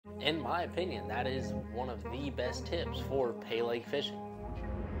in my opinion, that is one of the best tips for Paylake fishing.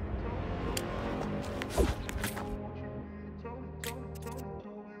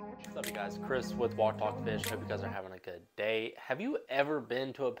 What's up, you guys? Chris with Walk Talk Fish. Hope you guys are having a good day. Have you ever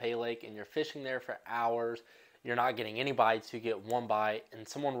been to a Paylake and you're fishing there for hours? You're not getting any bites. You get one bite, and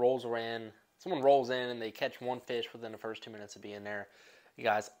someone rolls in and they catch one fish within the first 2 minutes of being there. You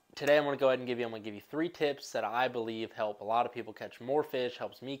guys, today I'm going to give you 3 tips that I believe help a lot of people catch more fish,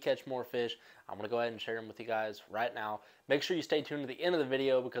 helps me catch more fish. I'm going to go ahead and share them with you guys right now. Make sure you stay tuned to the end of the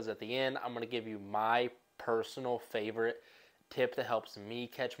video, because at the end I'm going to give you my personal favorite tip that helps me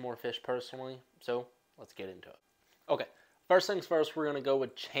catch more fish personally. So let's get into it. Okay, first things first, we're going to go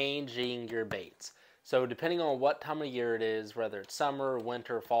with changing your baits. So depending on what time of year it is, whether it's summer,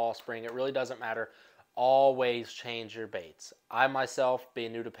 winter, fall, spring, it really doesn't matter. Always change your baits. I myself,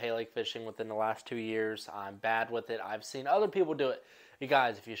 being new to Paylake fishing within the last 2 years, I'm bad with it. I've seen other people do it. You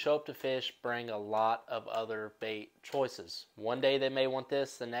guys, if you show up to fish, bring a lot of other bait choices. One day they may want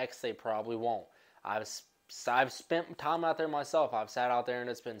this, the next they probably won't. I've spent time out there myself. I've sat out there and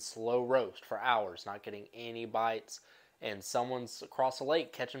it's been slow roast for hours, not getting any bites. And someone's across the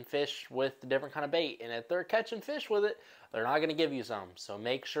lake catching fish with a different kind of bait. And if they're catching fish with it, they're not going to give you some. So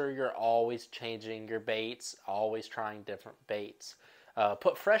make sure you're always changing your baits, always trying different baits.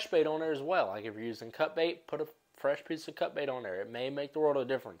 Put fresh bait on there as well. Like if you're using cut bait, put a fresh piece of cut bait on there. It may make the world of a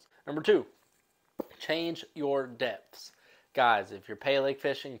difference. Number 2, change your depths. Guys, if you're Paylake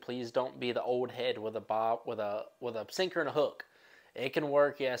fishing, please don't be the old head with a sinker and a hook. It can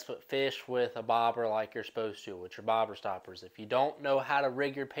work, yes, but fish with a bobber like you're supposed to, with your bobber stoppers. If you don't know how to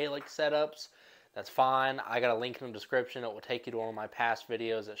rig your Paylake setups, that's fine. I got a link in the description. It will take you to one of my past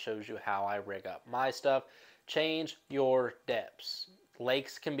videos that shows you how I rig up my stuff. Change your depths.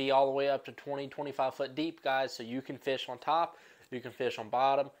 Lakes can be all the way up to 20, 25 foot deep, guys, so you can fish on top, you can fish on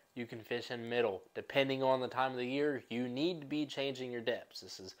bottom, you can fish in middle. Depending on the time of the year, you need to be changing your depths.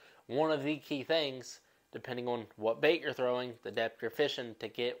 This is one of the key things, depending on what bait you're throwing, the depth you're fishing, to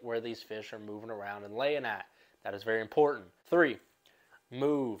get where these fish are moving around and laying at. That is very important. 3,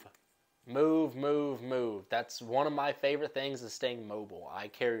 move. Move, move, move. That's one of my favorite things, is staying mobile. I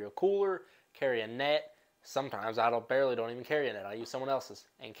carry a cooler, carry a net. Sometimes I don't even carry a net. I use someone else's.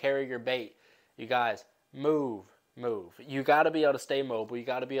 And carry your bait. You guys, move, move. You got to be able to stay mobile. You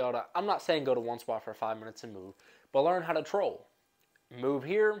got to be able to, I'm not saying go to one spot for 5 minutes and move, but learn how to troll. Move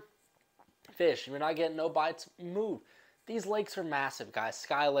here, fish. You're not getting no bites, move. These lakes are massive, guys.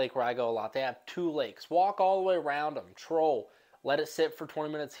 Sky Lake, where I go a lot, they have 2 lakes. Walk all the way around them, troll. Let it sit for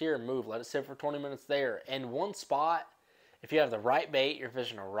 20 minutes here, move. Let it sit for 20 minutes there. And one spot, if you have the right bait, you're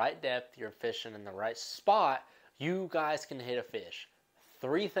fishing the right depth, you're fishing in the right spot, you guys can hit a fish.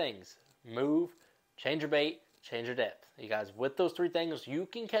 3 things: move, change your bait, change your depth. You guys, with those 3 things, you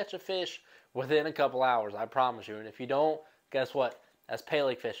can catch a fish within a couple hours, I promise you. And if you don't, guess what? That's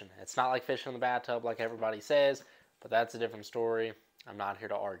Paylake fishing. It's not like fishing in the bathtub like everybody says, but that's a different story. I'm not here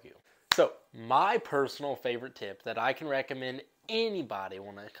to argue. So, my personal favorite tip that I can recommend anybody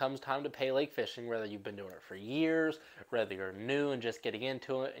when it comes time to Paylake fishing, whether you've been doing it for years, whether you're new and just getting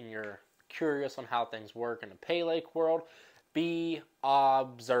into it and you're curious on how things work in the Paylake world, be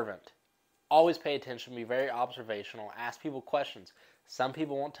observant. Always pay attention, be very observational, ask people questions. Some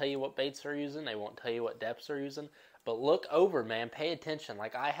people won't tell you what baits they're using, they won't tell you what depths they're using, but look over, man, pay attention.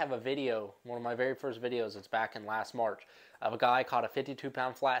 Like, I have a video, one of my very first videos, it's back in last March, of a guy caught a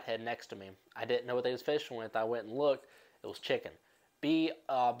 52-pound flathead next to me. I didn't know what they was fishing with. I went and looked. It was chicken. Be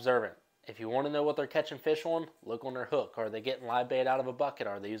observant. If you want to know what they're catching fish on, look on their hook. Are they getting live bait out of a bucket?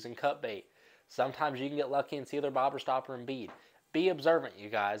 Are they using cut bait? Sometimes you can get lucky and see their bobber stopper and bead. Be observant, you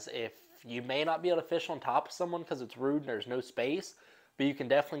guys. If you may not be able to fish on top of someone because it's rude and there's no space, but you can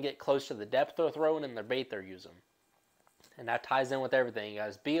definitely get close to the depth they're throwing and the bait they're using. And that ties in with everything, you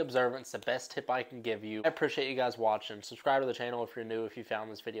guys. Be observant. It's the best tip I can give you. I appreciate you guys watching. Subscribe to the channel if you're new, if you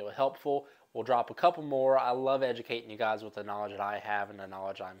found this video helpful. We'll drop a couple more. I love educating you guys with the knowledge that I have and the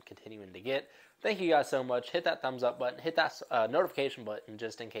knowledge I'm continuing to get. Thank you guys so much. Hit that thumbs up button. Hit that notification button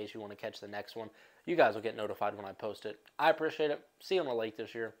just in case you want to catch the next one. You guys will get notified when I post it. I appreciate it. See you on the lake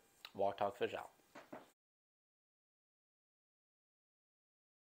this year. Walk, talk, fish out.